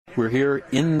We're here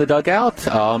in the dugout.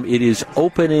 It is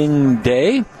opening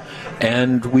day,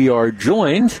 and we are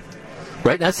joined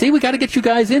right now. See, we got to get you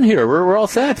guys in here. We're all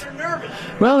set.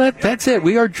 Well, that's it.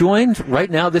 We are joined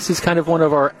right now. This is kind of one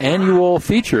of our annual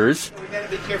features. We got to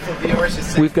be careful,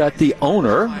 viewers. We've got the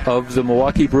owner of the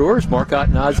Milwaukee Brewers, Mark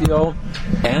Attanasio,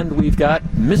 and we've got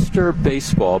Mr.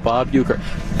 Baseball, Bob Uecker.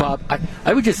 Bob,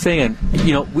 I was just saying,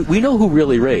 you know, we know who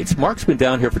really rates. Mark's been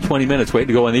down here for 20 minutes waiting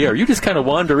to go on the air. You just kind of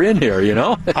wander in here, you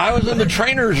know? I was in the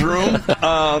trainer's room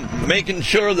making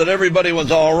sure that everybody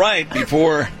was all right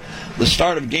before the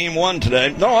start of Game 1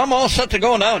 today. No, I'm all set to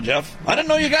go now, Jeff. I didn't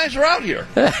know you guys were out here.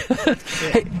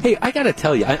 hey, I got to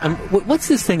tell you, what's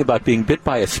this thing about being bit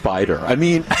by a spider? I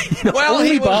mean, you know, well,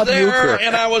 only he was Bob there, Uecker.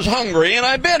 and I was hungry, and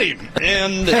I bit him.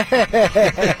 And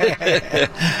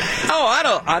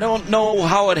I don't know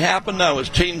how it happened. I was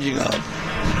changing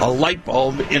a light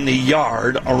bulb in the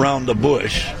yard around the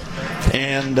bush,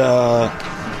 and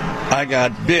I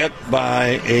got bit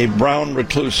by a brown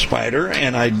recluse spider,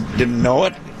 and I didn't know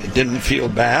it. It didn't feel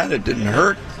bad. It didn't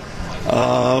hurt.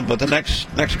 But the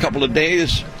next couple of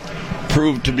days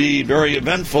proved to be very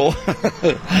eventful.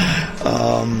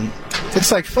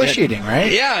 It's like flesh eating,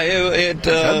 right? Yeah.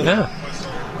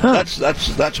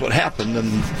 That's what happened.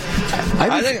 And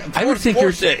I would think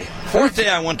fourth day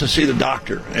I went to see the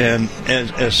doctor, and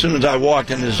as soon as I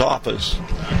walked in his office,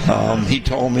 he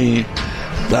told me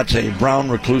that's a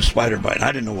brown recluse spider bite.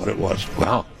 I didn't know what it was.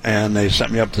 Wow. And they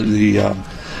sent me up to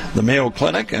the Mayo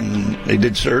Clinic, and they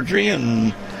did surgery,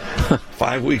 and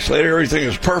 5 weeks later, everything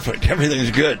is perfect.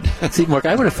 Everything's good. See, Mark,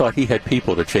 I would have thought he had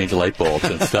people to change light bulbs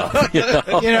and stuff. You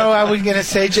know, I was going to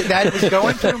say that was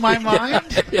going through my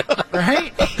mind,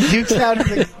 right? Duke's out of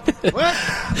the... What?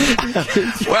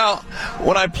 Well,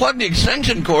 when I plugged the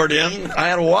extension cord in, I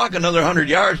had to walk another 100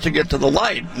 yards to get to the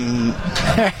light. And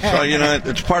so, you know,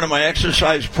 it's part of my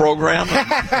exercise program.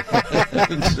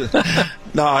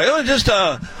 No, it was just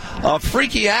a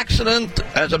freaky accident.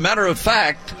 As a matter of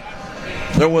fact,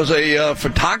 there was a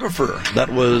photographer that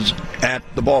was at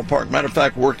the ballpark. Matter of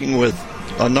fact, working with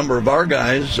a number of our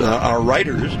guys, our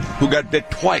writers, who got bit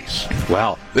twice.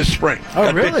 Wow. This spring. Oh,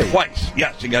 got really? Bit twice.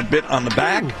 Yes, he got bit on the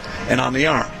back and on the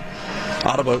arm.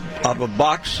 Out of a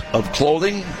box of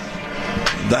clothing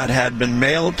that had been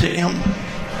mailed to him.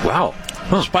 Wow.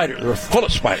 Huh. Spiders. They were full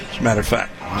of spiders, matter of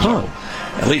fact. Huh. So,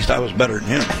 at least I was better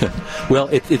than him. Well,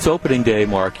 it's opening day,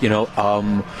 Mark. You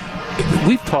know,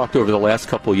 we've talked over the last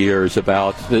couple of years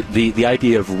about the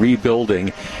idea of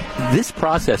rebuilding. This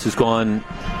process has gone,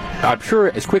 I'm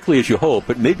sure, as quickly as you hope,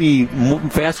 but maybe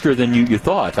faster than you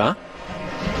thought, huh?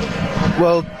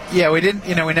 Well, yeah, we didn't.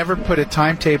 You know, we never put a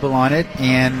timetable on it,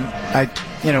 and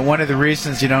one of the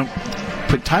reasons you don't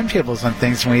put timetables on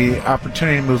things, when we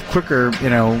opportunity to move quicker, you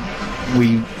know,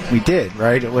 we did,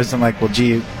 right? It wasn't like, well,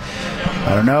 gee,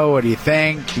 I don't know, what do you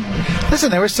think? Listen,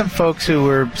 there were some folks who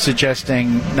were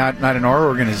suggesting, not in our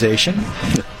organization,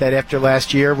 that after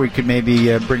last year we could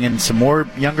maybe bring in some more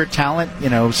younger talent. You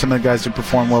know, some of the guys who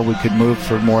perform well, we could move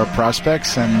for more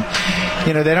prospects. And,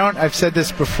 you know, they don't, I've said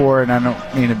this before, and I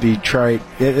don't mean to be trite,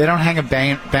 they don't hang a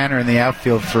banner in the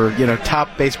outfield for, you know,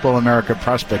 top Baseball America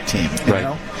prospect team, you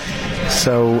know?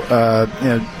 So, you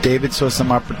know, David saw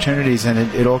some opportunities, and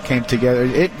it all came together.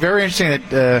 Very interesting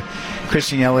that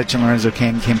Christian Yelich and Lorenzo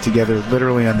Cain came together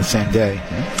literally on the same day.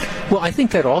 Well, I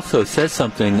think that also says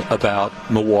something about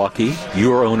Milwaukee,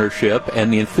 your ownership,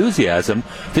 and the enthusiasm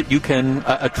that you can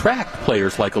attract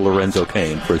players like a Lorenzo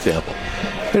Cain, for example.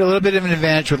 We had a little bit of an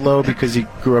advantage with Lowe because he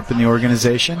grew up in the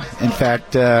organization. In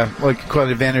fact, well, you could call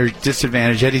it advantage,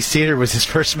 disadvantage. Eddie Cedar was his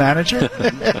first manager.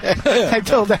 I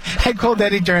called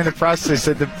Eddie during the process. I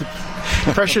said, the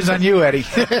pressure's on you, Eddie.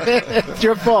 It's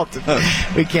your fault.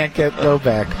 We can't get Lowe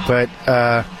back. But,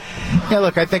 yeah,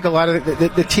 look, I think a lot of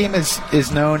the team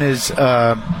is known as,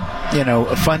 you know,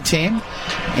 a fun team,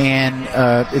 and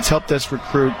it's helped us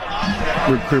recruit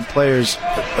players.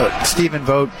 Stephen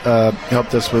Vogt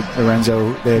helped us with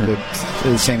Lorenzo. They have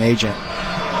the same agent,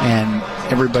 and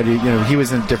everybody, you know, he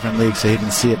was in a different league, so he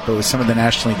didn't see it. But with some of the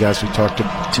National League guys we talked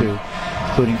to,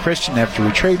 including Christian, after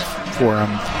we trade for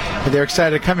him, they're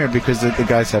excited to come here because the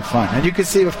guys have fun. And you can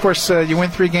see, of course, you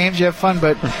win 3 games, you have fun,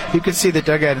 but you can see the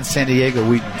dugout in San Diego.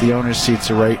 The owners'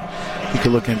 seats are right. You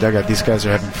can look in the dugout. These guys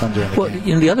are having fun during the game. Well,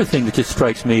 you know, the other thing that just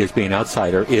strikes me as being an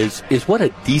outsider is what a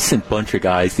decent bunch of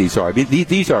guys these are. I mean,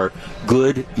 these are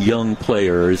good young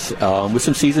players with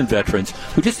some seasoned veterans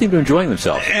who just seem to be enjoying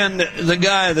themselves. And the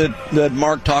guy that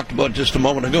Mark talked about just a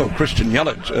moment ago, Christian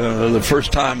Yelich, the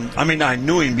first time, I mean, I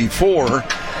knew him before,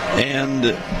 and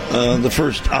the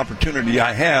first opportunity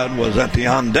I had was at the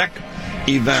On Deck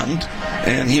event,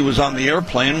 and he was on the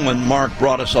airplane when Mark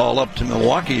brought us all up to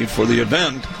Milwaukee for the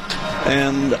event.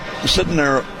 and sitting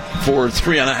there for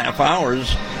 3.5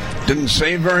 hours. Didn't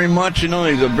say very much, he's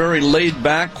a very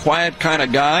laid-back, quiet kind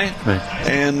of guy. Right.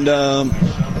 And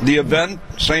the event,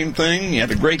 same thing. He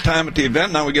had a great time at the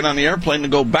event. Now we get on the airplane to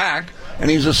go back, and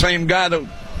he's the same guy that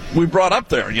we brought up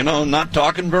there, not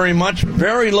talking very much,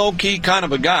 very low-key kind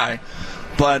of a guy.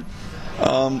 But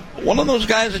one of those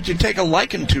guys that you take a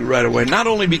liking to right away, not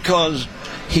only because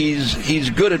he's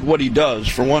good at what he does,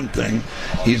 for one thing.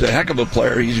 He's a heck of a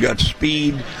player. He's got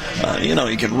speed.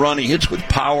 He can run. He hits with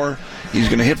power. He's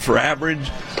going to hit for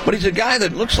average. But he's a guy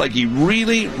that looks like he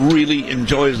really, really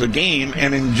enjoys the game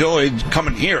and enjoys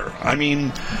coming here. I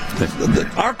mean,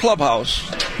 our clubhouse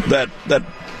that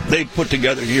they put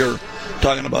together here,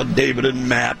 talking about David and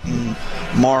Matt and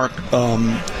Mark,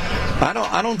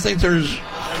 I don't think there's,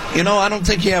 I don't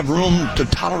think you have room to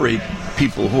tolerate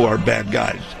people who are bad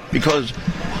guys. Because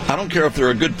I don't care if they're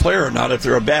a good player or not, if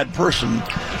they're a bad person,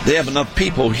 they have enough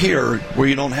people here where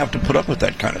you don't have to put up with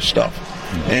that kind of stuff.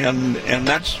 And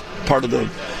that's part of the,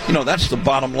 that's the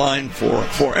bottom line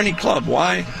for any club.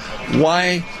 Why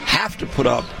have to put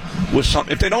up with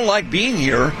something? If they don't like being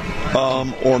here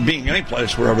or being any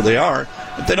place, wherever they are,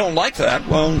 if they don't like that,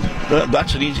 well,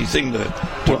 that's an easy thing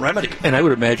to remedy. And I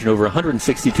would imagine over a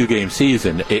 162-game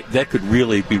season, that could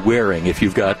really be wearing if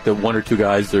you've got the one or two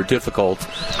guys that are difficult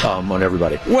on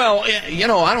everybody. Well,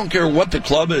 I don't care what the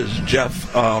club is,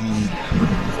 Jeff.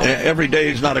 Every day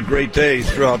is not a great day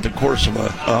throughout the course of a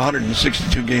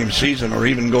 162-game season, or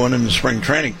even going into spring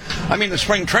training. I mean, the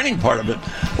spring training part of it,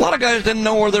 a lot of guys didn't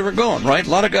know where they were going, right? A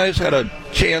lot of guys had a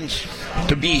chance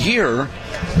to be here,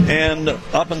 and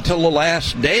up until the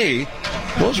last day,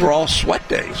 those were all sweat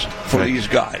days for these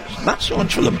guys. Not so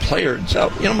much for the player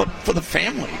itself, but for the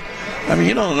family. I mean,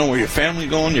 you don't know where your family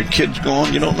going, your kids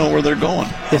going. You don't know where they're going.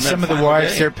 Yeah, some of the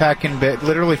wives, they're packing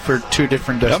literally for 2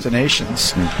 different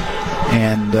destinations. Yep.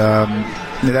 And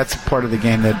that's part of the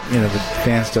game that the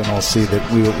fans don't all see,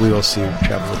 that we will see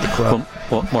travel with the club.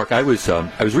 Well, Mark, I was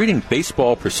reading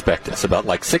Baseball Prospectus, about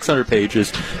like 600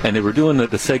 pages, and they were doing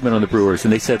the segment on the Brewers,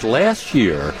 and they said last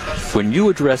year when you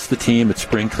addressed the team at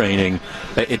spring training,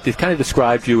 it kind of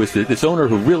described you as this owner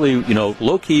who really,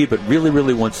 low key but really,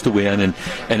 really wants to win,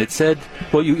 and it said,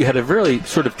 well, you had a very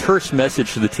sort of terse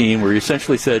message to the team where you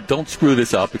essentially said, don't screw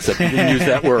this up, except you didn't use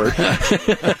that word.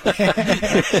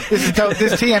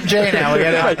 This TMJ now.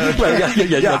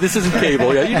 Yeah, this isn't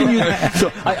cable. Yeah, you didn't use.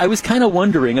 So I was kind of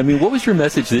wondering. I mean, what was your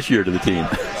message this year to the team?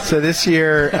 So this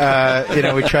year,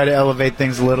 we try to elevate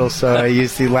things a little. So I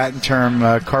use the Latin term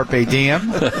carpe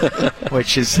diem,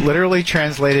 which is literally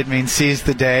translated means seize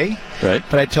the day. Right.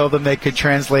 But I told them they could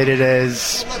translate it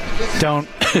as don't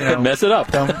mess it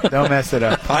up. Don't mess it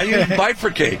up. I use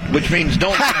bifurcate, which means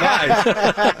don't survive.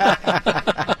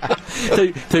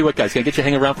 Tell you what, guys, can I get you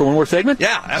hanging around for one more segment?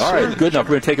 Yeah, absolutely. All right, good enough.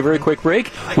 We're going to take a very quick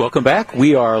break. Welcome back.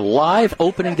 We are live,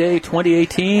 opening day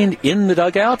 2018 in the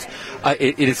dugout.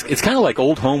 It's kind of like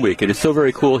old home week. It is so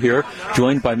very cool here.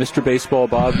 Joined by Mr. Baseball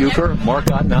Bob Uecker, Mark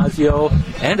Attanasio,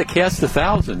 and a cast of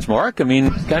thousands. Mark, I mean,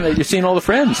 kind of you're seeing all the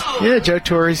friends. Yeah, Joe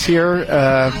Torre's here.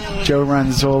 Joe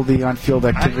runs all the on-field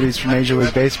activities for Major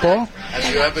League Baseball,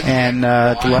 and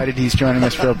delighted he's joining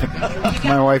us for opening.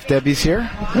 My wife Debbie's here,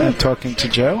 talking to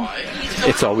Joe.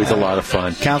 It's always a lot of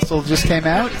fun. Council just came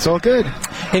out. It's all good.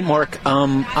 Hey, Mark,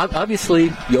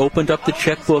 obviously you opened up the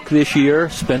checkbook this year,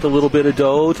 spent a little bit of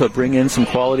dough to bring in some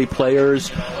quality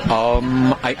players.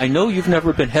 I know you've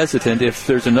never been hesitant if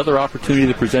there's another opportunity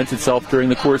that presents itself during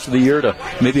the course of the year to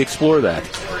maybe explore that.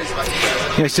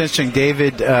 It's interesting.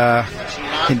 David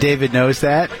knows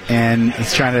that, and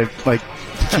he's trying to,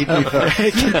 keep me.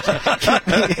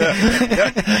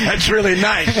 That's really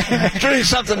nice. It's really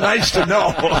something nice to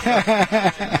know.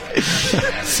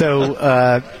 So,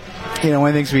 one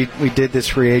of the things we did this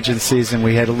free agent season,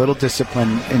 we had a little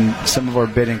discipline in some of our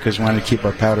bidding because we wanted to keep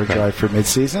our powder dry for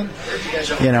midseason.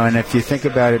 And if you think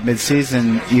about it,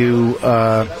 midseason,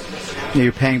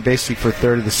 you're paying basically for a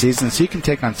third of the season, so you can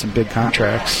take on some big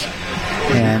contracts.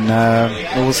 And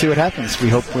we'll see what happens. We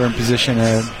hope we're in position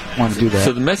to want to do that.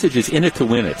 So the message is in it to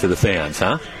win it to the fans,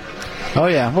 huh? Oh,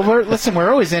 yeah. Well,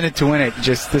 we're always in it to win it.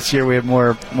 Just this year we have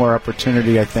more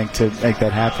opportunity, I think, to make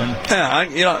that happen.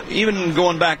 Yeah, even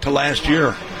going back to last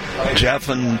year, Jeff,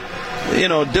 and,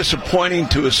 disappointing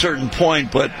to a certain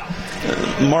point, but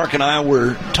Mark and I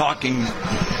were talking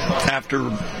after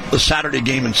the Saturday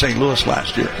game in St. Louis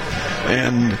last year,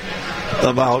 and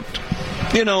about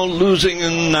losing,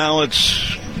 and now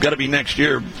it's got to be next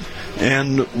year.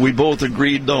 And we both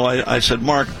agreed, though. I said,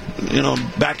 Mark,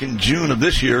 back in June of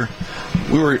this year,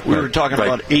 we were talking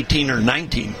about 18 or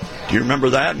 19. Do you remember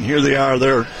that? And here they are.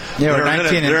 They're 19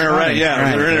 and 20.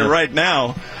 They're in it right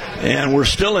now. and we're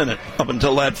still in it up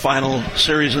until that final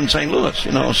series in St. Louis.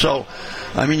 So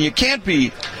I mean, you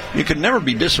can never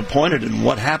be disappointed in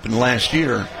what happened last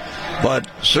year, but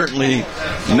certainly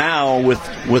now with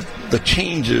the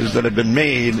changes that have been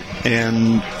made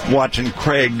and watching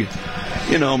Craig,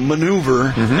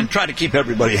 maneuver and try to keep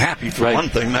everybody happy for one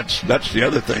thing. That's the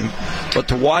other thing. But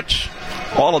to watch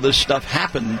all of this stuff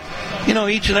happen,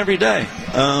 each and every day.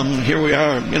 Here we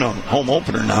are, home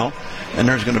opener now, and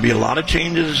there's going to be a lot of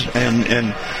changes.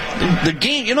 And the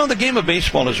game, the game of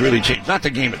baseball has really changed. Not the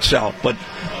game itself, but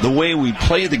the way we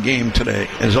play the game today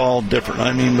is all different.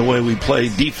 I mean, the way we play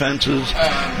defenses,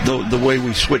 the way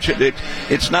we switch it.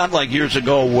 It's not like years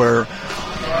ago where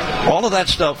all of that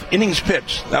stuff, innings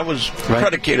pitched, that was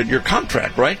predicated your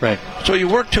contract, right? Right. So you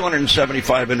work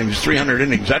 275 innings, 300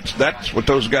 innings. That's what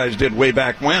those guys did way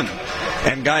back when.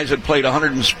 And guys that played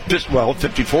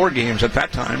 54 games at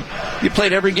that time, you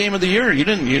played every game of the year. You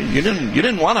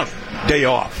didn't want a day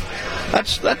off.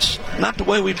 That's not the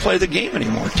way we play the game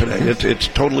anymore today. It's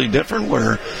totally different.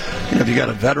 Where if you got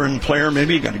a veteran player,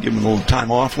 maybe you got to give him a little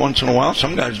time off once in a while.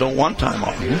 Some guys don't want time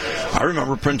off. I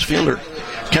remember Prince Fielder.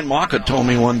 Ken Maka told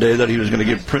me one day that he was going to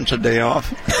give Prince a day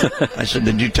off. I said,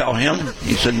 "Did you tell him?"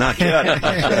 He said, "Not yet."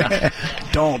 I said,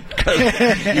 "Don't,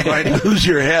 because you might lose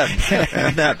your head."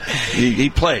 And he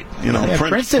played.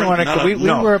 Prince didn't want to. We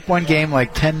were up one game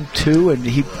like 10-2,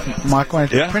 and Maka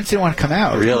wanted. Prince didn't want to come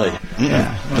out. Really?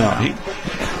 Yeah. No.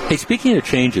 Hey, speaking of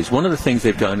changes, one of the things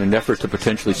they've done in an effort to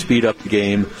potentially speed up the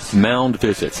game, mound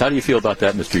visits. How do you feel about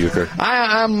that, Mr. Uecker?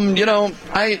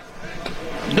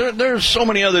 There's so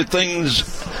many other things.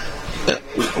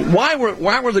 Why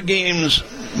were the games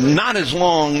not as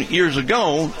long years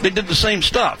ago? They did the same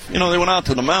stuff. They went out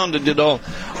to the mound and did all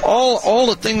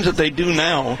the things that they do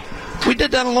now. We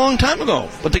did that a long time ago,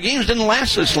 but the games didn't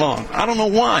last this long. I don't know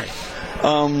why.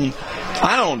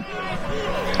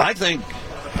 I think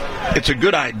it's a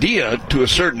good idea to a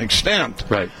certain extent.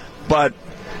 Right. But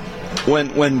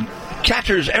when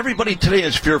catchers, everybody today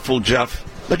is fearful, Jeff,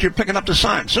 that you're picking up the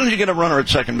signs. As soon as you get a runner at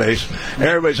second base,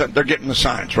 they're getting the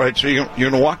signs, right? So you're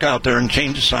going to walk out there and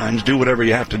change the signs, do whatever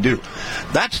you have to do.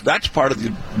 That's part of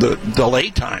the delay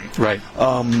time. Right.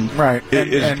 Right.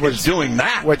 And was doing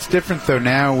that. What's different, though,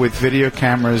 now with video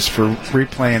cameras for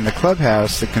replay in the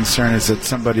clubhouse, the concern is that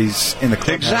somebody's in the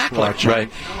clubhouse watching. Right.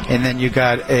 And then you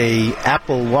got a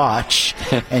Apple Watch,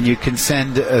 and you can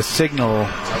send a signal,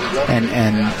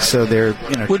 and so they're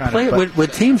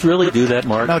would teams really do that,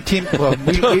 Mark? No,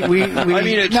 we I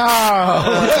mean, it's... No.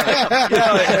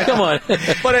 Come on.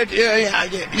 But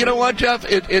you know what, Jeff?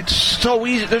 It's so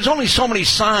easy. There's only so many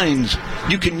signs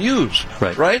you can use,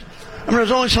 right? I mean, there's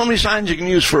only so many signs you can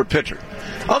use for a pitcher.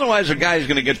 Otherwise, a guy's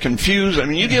going to get confused. I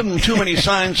mean, you give him too many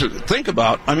signs to think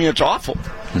about. I mean, it's awful.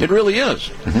 It really is.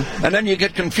 And then you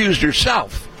get confused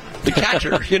yourself. The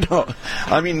catcher,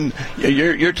 I mean,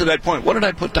 you're to that point. What did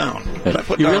I put down?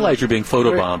 You realize you're being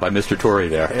photobombed by Mr. Torrey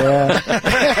there. Yeah.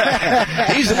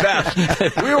 He's the best.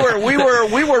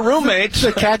 We were roommates.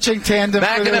 The catching tandem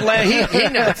back in Atlanta.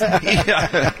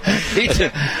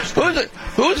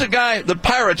 Who's the guy? The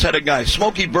Pirates had a guy,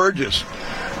 Smokey Burgess.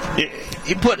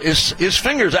 He put his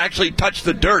fingers actually touched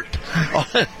the dirt.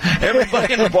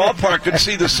 Everybody in the ballpark could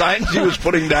see the signs he was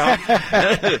putting down.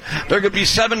 There could be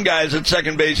 7 guys at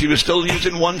second base. He was still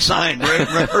using one sign. Right?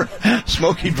 Remember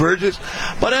Smokey Burgess?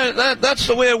 But that's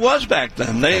the way it was back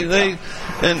then.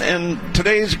 And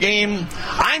today's game,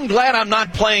 I'm glad I'm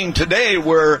not playing today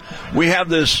where we have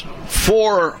this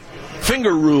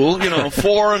 4-finger rule,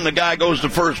 4 and the guy goes to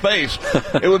first base.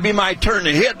 It would be my turn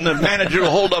to hit and the manager will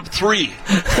hold up 3.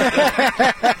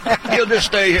 He'll just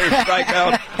stay here, strike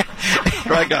out.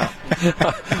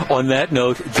 On that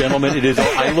note, gentlemen,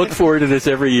 I look forward to this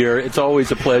every year. It's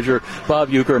always a pleasure. Bob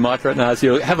Uecker, Mark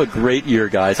Attanasio, have a great year,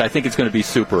 guys. I think it's going to be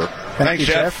super. Thanks,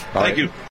 Jeff. Thank you.